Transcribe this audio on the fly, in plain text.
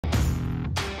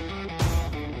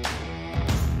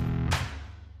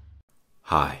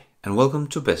Hi, and welcome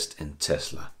to Best in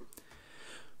Tesla.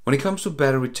 When it comes to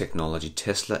battery technology,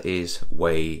 Tesla is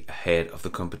way ahead of the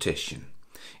competition.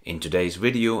 In today's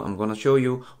video, I'm going to show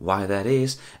you why that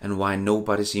is and why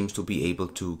nobody seems to be able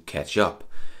to catch up.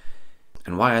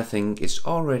 And why I think it's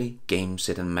already game,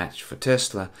 set and match for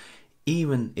Tesla.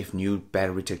 Even if new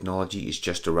battery technology is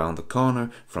just around the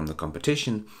corner from the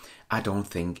competition, I don't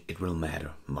think it will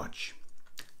matter much.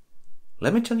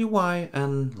 Let me tell you why,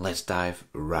 and let's dive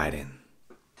right in.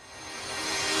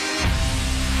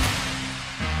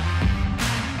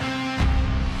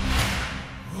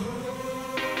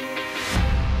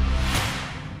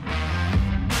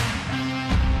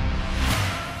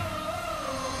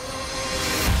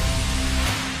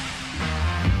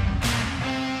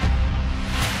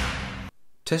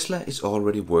 Tesla is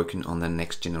already working on their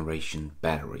next generation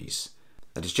batteries.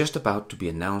 That is just about to be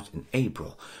announced in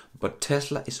April, but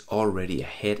Tesla is already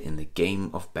ahead in the game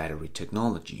of battery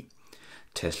technology.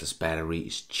 Tesla's battery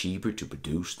is cheaper to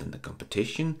produce than the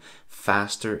competition,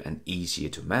 faster and easier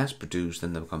to mass produce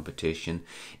than the competition,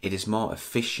 it is more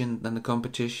efficient than the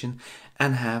competition,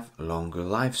 and have a longer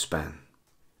lifespan.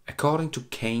 According to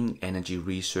Kane Energy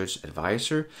Research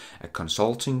Advisor, a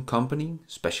consulting company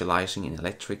specializing in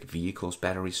electric vehicles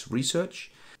batteries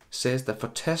research, says that for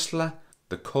Tesla,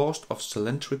 the cost of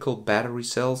cylindrical battery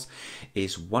cells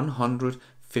is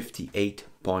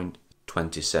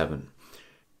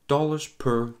 $158.27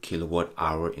 per kilowatt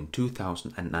hour in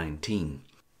 2019,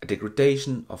 a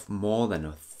degradation of more than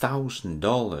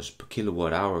 $1,000 per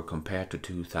kilowatt hour compared to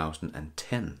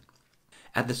 2010.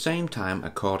 At the same time,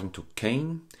 according to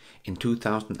Kane, in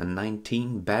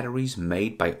 2019, batteries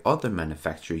made by other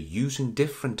manufacturers using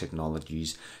different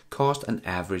technologies cost an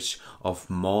average of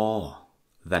more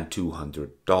than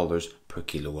 $200 per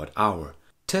kilowatt hour.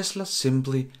 Tesla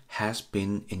simply has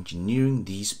been engineering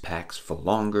these packs for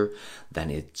longer than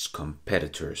its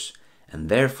competitors, and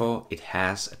therefore it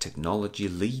has a technology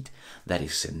lead that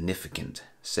is significant,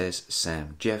 says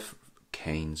Sam Jeff,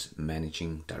 Kane's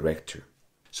managing director.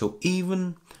 So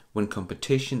even when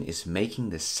competition is making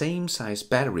the same size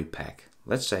battery pack,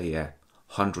 let's say a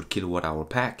 100 kilowatt hour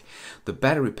pack, the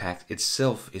battery pack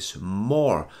itself is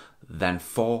more than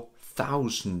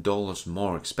 $4,000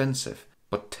 more expensive,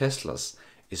 but Tesla's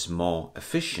is more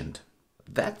efficient.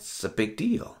 That's a big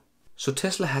deal. So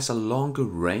Tesla has a longer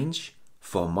range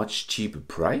for a much cheaper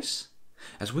price.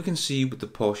 As we can see with the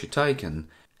Porsche Taycan,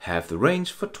 have the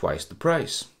range for twice the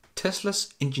price.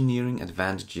 Tesla's engineering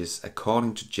advantages,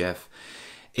 according to Jeff,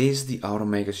 is the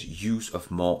automaker's use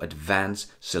of more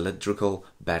advanced cylindrical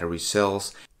battery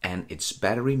cells and its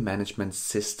battery management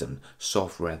system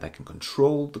software that can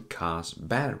control the car's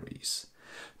batteries.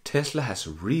 Tesla has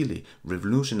really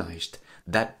revolutionized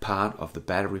that part of the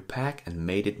battery pack and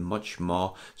made it much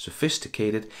more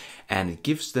sophisticated, and it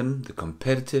gives them the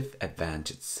competitive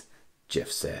advantage,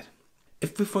 Jeff said.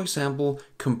 If we, for example,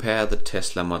 compare the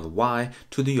Tesla Model Y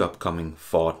to the upcoming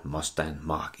Ford Mustang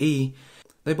Mach-E,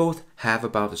 they both have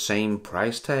about the same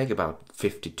price tag, about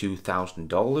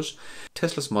 $52,000.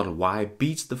 Tesla's Model Y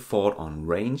beats the Ford on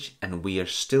range, and we are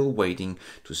still waiting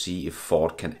to see if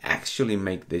Ford can actually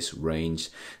make this range.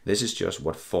 This is just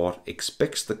what Ford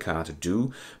expects the car to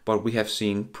do, but we have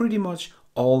seen pretty much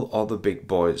all other big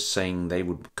boys saying they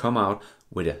would come out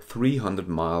with a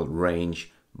 300-mile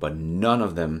range, but none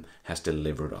of them has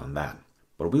delivered on that.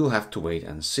 But we'll have to wait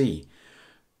and see.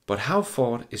 But how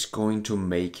Ford is going to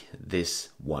make this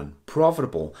one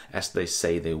profitable, as they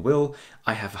say they will,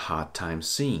 I have a hard time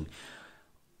seeing.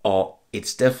 Or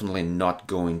it's definitely not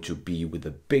going to be with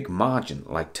a big margin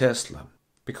like Tesla.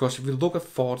 Because if we look at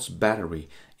Ford's battery,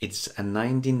 it's a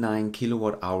 99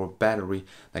 kilowatt hour battery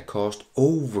that costs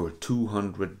over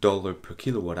 $200 per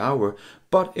kilowatt hour.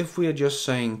 But if we are just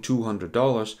saying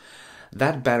 $200,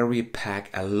 that battery pack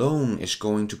alone is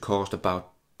going to cost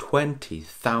about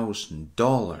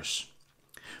 $20,000,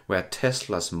 where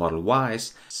Tesla's Model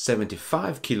Y's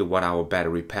 75 kilowatt hour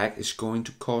battery pack is going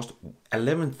to cost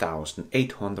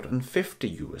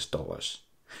 $11,850,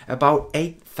 about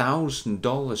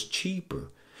 $8,000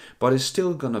 cheaper, but is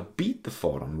still gonna beat the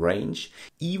Ford on range,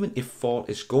 even if Ford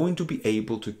is going to be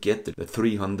able to get the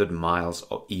 300 miles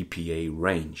of EPA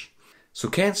range. So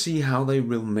can't see how they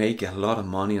will make a lot of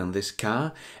money on this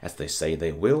car, as they say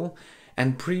they will.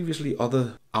 And previously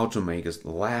other automakers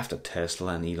laughed at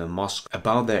Tesla and Elon Musk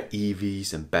about their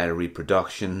EVs and battery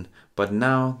production, but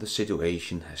now the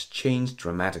situation has changed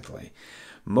dramatically.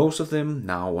 Most of them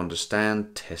now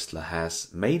understand Tesla has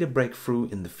made a breakthrough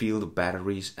in the field of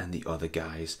batteries and the other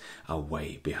guys are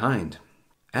way behind.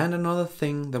 And another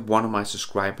thing that one of my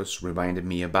subscribers reminded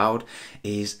me about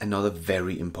is another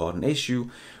very important issue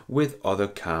with other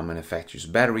car manufacturers'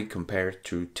 battery compared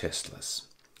to Tesla's: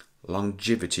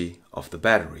 longevity of the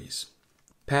batteries.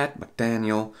 Pat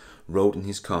McDaniel wrote in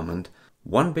his comment,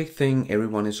 "One big thing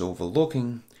everyone is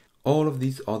overlooking, all of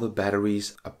these other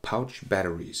batteries are pouch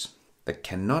batteries that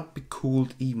cannot be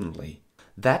cooled evenly.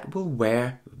 That will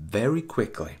wear very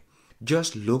quickly.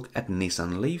 Just look at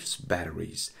Nissan Leaf's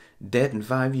batteries, dead in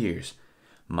 5 years.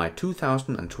 My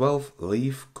 2012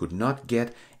 Leaf could not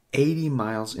get 80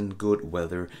 miles in good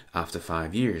weather after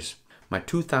 5 years. My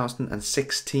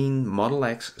 2016 Model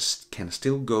X can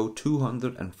still go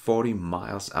 240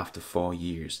 miles after 4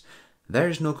 years. There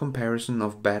is no comparison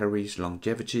of batteries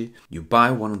longevity. You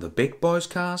buy one of the big boys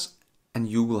cars and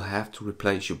you will have to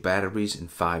replace your batteries in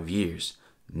 5 years,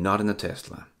 not in a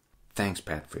Tesla." Thanks,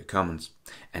 Pat, for your comments.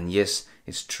 And yes,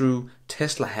 it's true,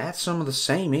 Tesla had some of the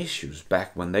same issues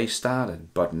back when they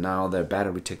started, but now their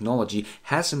battery technology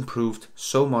has improved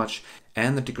so much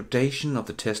and the degradation of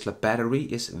the Tesla battery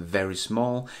is very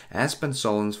small, as Ben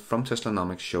Sullins from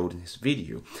Teslanomics showed in his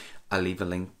video. I'll leave a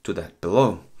link to that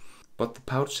below. But the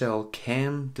pouch cell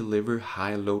can deliver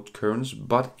high load currents,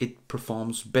 but it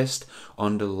performs best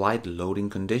under light loading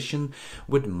condition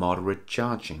with moderate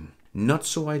charging. Not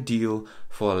so ideal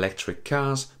for electric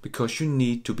cars because you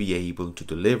need to be able to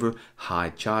deliver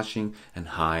high charging and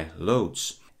high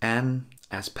loads. And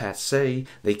as Pat say,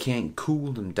 they can't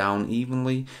cool them down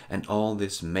evenly, and all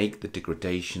this make the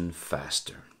degradation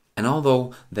faster. And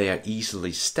although they are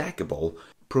easily stackable,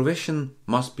 provision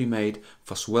must be made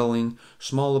for swelling.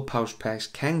 Smaller pouch packs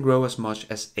can grow as much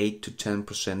as 8 to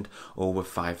 10% over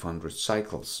 500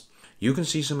 cycles. You can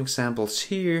see some examples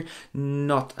here,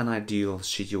 not an ideal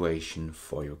situation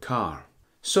for your car.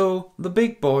 So the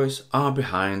big boys are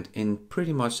behind in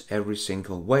pretty much every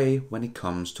single way when it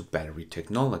comes to battery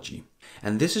technology.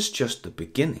 And this is just the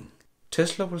beginning.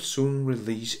 Tesla will soon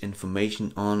release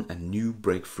information on a new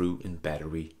breakthrough in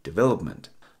battery development.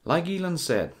 Like Elon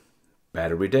said,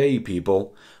 battery day,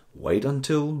 people. Wait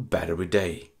until battery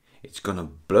day. It's gonna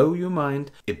blow your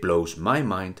mind. It blows my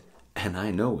mind, and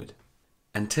I know it.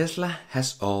 And Tesla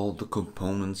has all the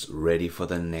components ready for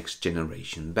the next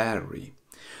generation battery.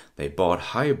 They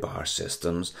bought Hybar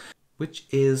Systems, which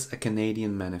is a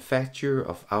Canadian manufacturer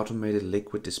of automated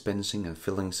liquid dispensing and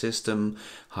filling system.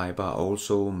 Hybar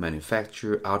also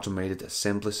manufacture automated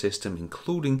assembly system,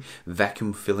 including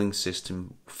vacuum filling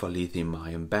system for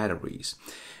lithium-ion batteries.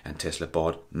 And Tesla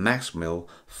bought Maxmill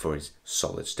for its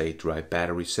solid-state dry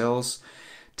battery cells.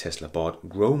 Tesla bought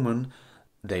Grohmann.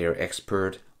 They are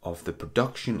expert of the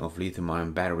production of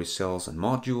lithium-ion battery cells and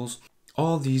modules.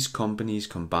 All these companies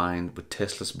combined with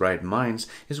Tesla's bright minds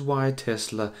is why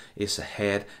Tesla is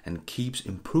ahead and keeps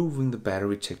improving the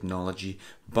battery technology,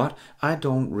 but I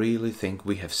don't really think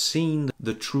we have seen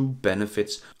the true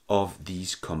benefits of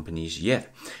these companies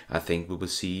yet. I think we will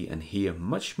see and hear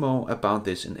much more about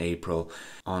this in April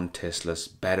on Tesla's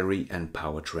Battery and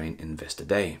Powertrain Investor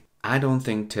Day. I don't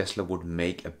think Tesla would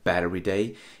make a battery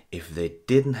day if they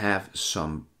didn't have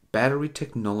some battery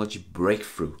technology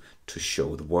breakthrough to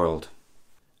show the world.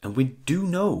 And we do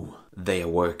know they are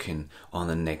working on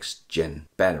the next gen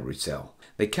battery cell.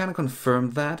 They kind of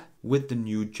confirmed that with the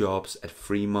new jobs at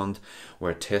Fremont,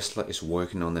 where Tesla is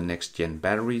working on the next gen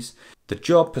batteries. The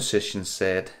job position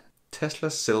said, Tesla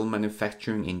Cell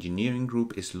Manufacturing Engineering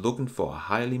Group is looking for a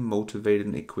highly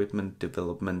motivated equipment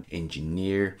development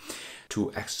engineer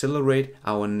to accelerate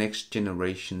our next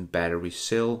generation battery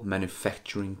cell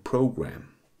manufacturing program.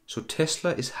 So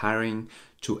Tesla is hiring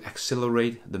to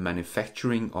accelerate the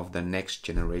manufacturing of the next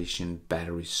generation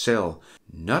battery cell,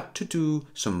 not to do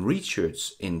some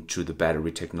research into the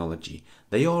battery technology.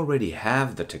 They already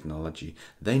have the technology.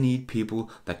 They need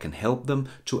people that can help them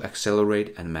to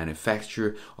accelerate and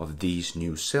manufacture of these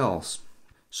new cells.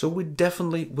 So we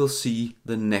definitely will see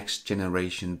the next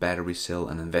generation battery cell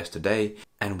on Investor Day,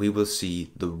 and we will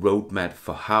see the roadmap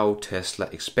for how Tesla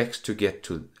expects to get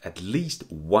to at least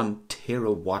 1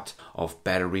 terawatt of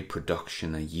battery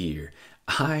production a year.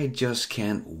 I just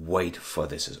can't wait for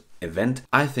this event.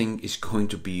 I think it's going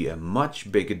to be a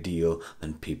much bigger deal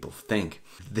than people think.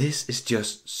 This is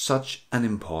just such an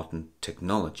important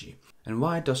technology. And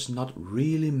why does it not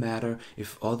really matter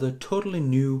if other totally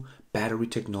new battery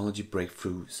technology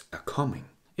breakthroughs are coming?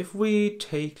 If we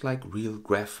take like Real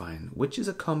Graphite, which is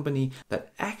a company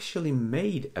that actually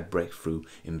made a breakthrough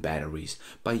in batteries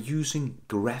by using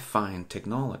graphite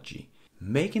technology,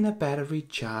 making a battery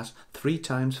charge 3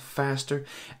 times faster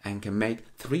and can make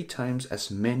 3 times as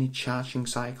many charging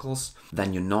cycles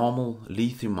than your normal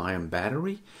lithium-ion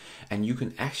battery, and you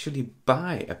can actually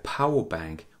buy a power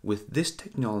bank with this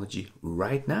technology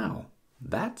right now.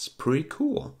 That's pretty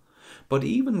cool. But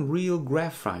even real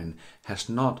graphene has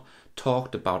not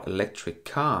talked about electric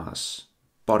cars,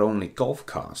 but only golf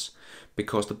cars,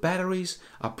 because the batteries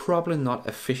are probably not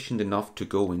efficient enough to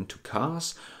go into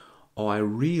cars, or I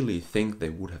really think they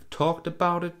would have talked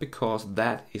about it because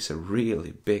that is a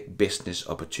really big business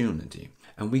opportunity.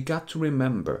 And we got to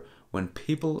remember, when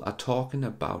people are talking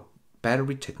about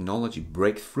battery technology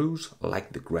breakthroughs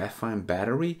like the graphene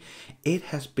battery, it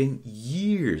has been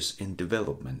years in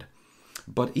development.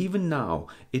 But even now,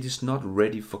 it is not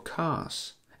ready for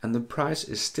cars, and the price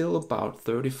is still about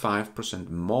 35%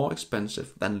 more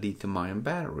expensive than lithium-ion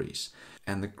batteries.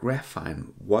 And the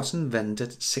graphene was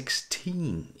invented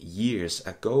 16 years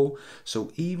ago,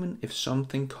 so even if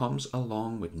something comes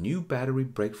along with new battery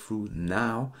breakthrough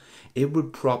now, it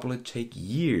would probably take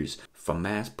years for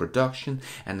mass production,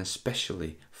 and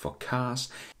especially for cars,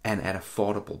 and at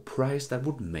affordable price that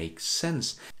would make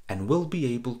sense and will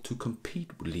be able to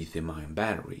compete with lithium-ion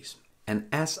batteries. And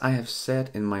as I have said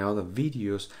in my other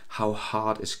videos, how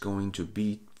hard it's going to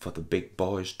be for the big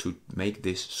boys to make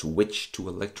this switch to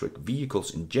electric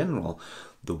vehicles in general,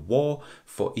 the war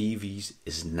for EVs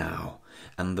is now,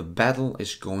 and the battle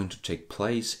is going to take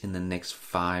place in the next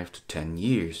 5 to 10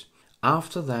 years.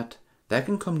 After that, there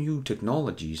can come new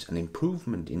technologies and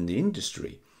improvement in the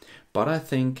industry, but I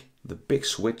think the big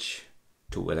switch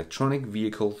to electronic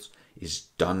vehicles is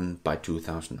done by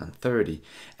 2030,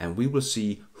 and we will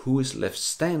see who is left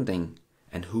standing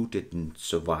and who didn't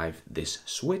survive this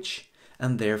switch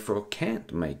and therefore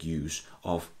can't make use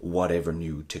of whatever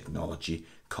new technology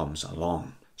comes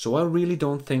along. So I really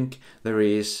don't think there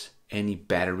is any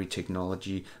battery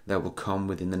technology that will come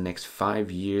within the next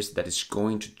 5 years that is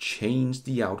going to change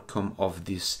the outcome of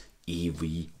this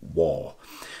EV war.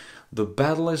 The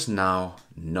battle is now,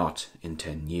 not in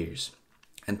 10 years.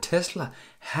 And Tesla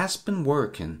has been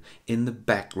working in the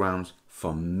background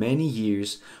for many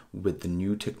years with the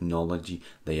new technology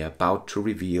they are about to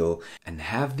reveal, and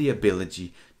have the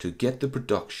ability to get the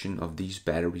production of these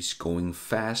batteries going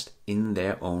fast in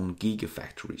their own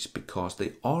gigafactories, because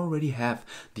they already have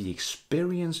the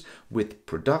experience with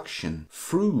production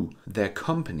through their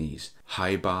companies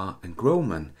Hybar and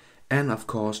Grohmann, and of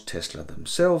course Tesla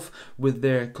themselves with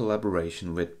their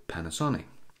collaboration with Panasonic.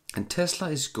 And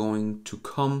Tesla is going to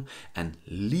come and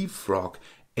leapfrog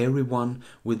everyone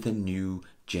with the new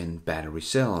gen battery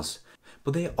cells.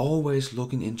 But they're always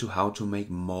looking into how to make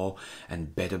more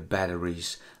and better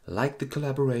batteries, like the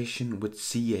collaboration with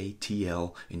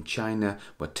CATL in China,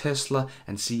 where Tesla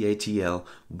and CATL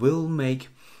will make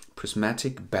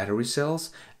prismatic battery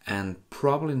cells, and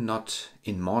probably not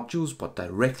in modules but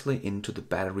directly into the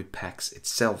battery packs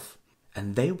itself.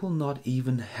 And they will not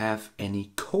even have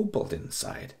any cobalt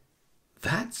inside.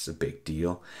 That's a big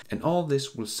deal, and all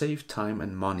this will save time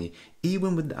and money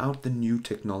even without the new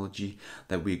technology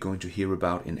that we're going to hear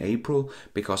about in April,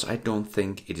 because I don't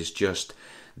think it is just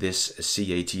this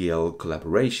CATL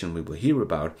collaboration we will hear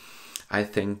about. I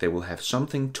think they will have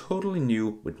something totally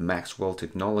new with Maxwell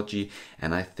technology,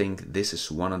 and I think this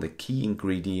is one of the key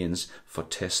ingredients for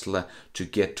Tesla to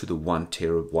get to the 1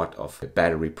 terawatt of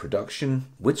battery production,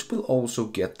 which will also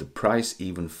get the price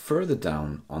even further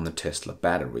down on the Tesla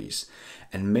batteries.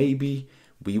 And maybe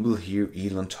we will hear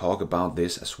Elon talk about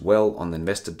this as well on the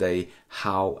Investor Day,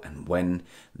 how and when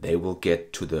they will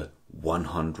get to the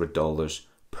 $100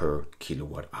 per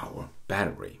kilowatt hour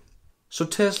battery. So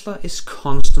Tesla is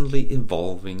constantly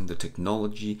evolving the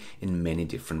technology in many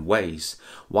different ways,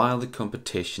 while the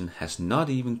competition has not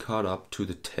even caught up to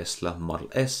the Tesla Model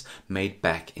S made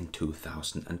back in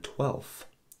 2012.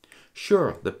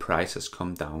 Sure, the price has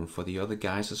come down for the other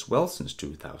guys as well since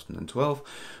 2012,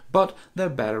 but their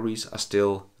batteries are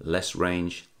still less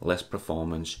range, less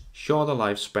performance, shorter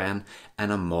lifespan,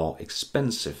 and are more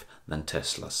expensive than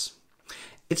Tesla's.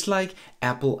 It's like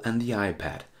Apple and the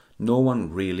iPad. No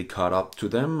one really caught up to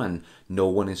them, and no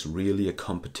one is really a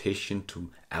competition to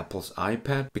Apple's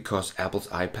iPad, because Apple's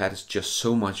iPad is just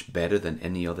so much better than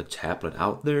any other tablet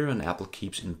out there, and Apple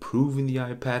keeps improving the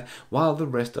iPad, while the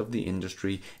rest of the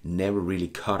industry never really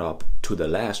caught up to the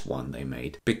last one they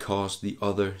made, because the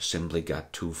other simply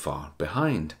got too far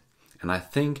behind. And I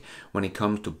think when it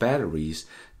comes to batteries,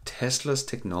 Tesla's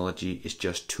technology is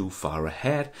just too far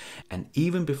ahead, and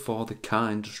even before the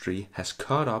car industry has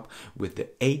caught up with the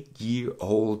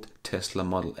 8-year-old Tesla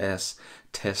Model S,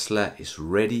 Tesla is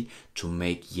ready to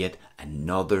make yet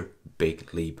another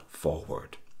big leap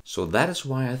forward. So that is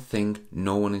why I think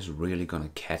no one is really going to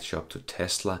catch up to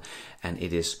Tesla, and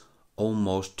it is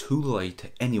almost too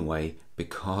late anyway,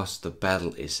 because the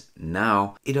battle is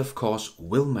now. It of course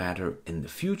will matter in the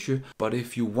future, but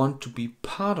if you want to be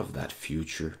part of that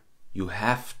future, you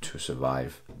have to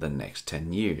survive the next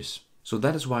 10 years. So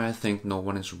that is why I think no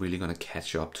one is really going to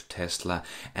catch up to Tesla,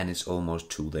 and it's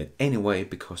almost too late anyway,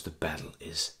 because the battle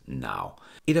is now.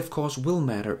 It of course will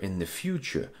matter in the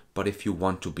future, but if you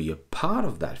want to be a part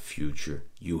of that future,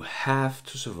 you have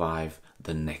to survive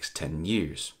the next 10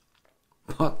 years.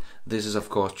 But this is of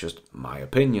course just my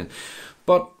opinion.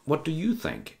 But what do you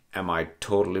think? Am I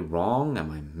totally wrong?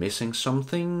 Am I missing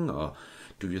something? Or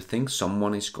do you think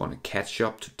someone is going to catch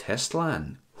up to Tesla,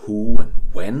 and who and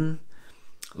when?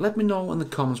 Let me know in the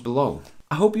comments below.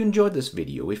 I hope you enjoyed this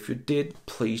video. If you did,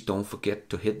 please don't forget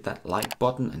to hit that like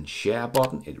button and share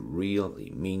button. It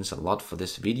really means a lot for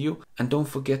this video. And don't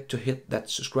forget to hit that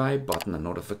subscribe button and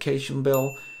notification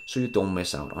bell so you don't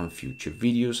miss out on future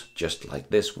videos just like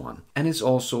this one. And it's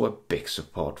also a big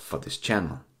support for this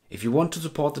channel. If you want to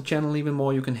support the channel even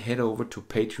more, you can head over to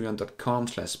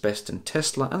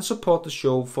patreon.com/BestInTESLA and support the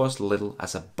show for as little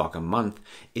as $1 a month.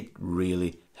 It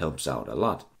really helps out a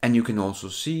lot. And you can also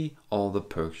see all the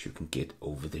perks you can get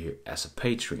over there as a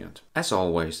Patreon. As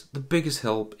always, the biggest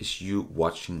help is you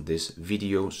watching this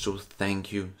video, so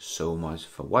thank you so much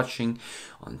for watching.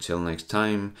 Until next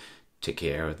time, take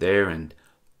care out there and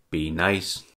be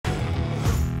nice.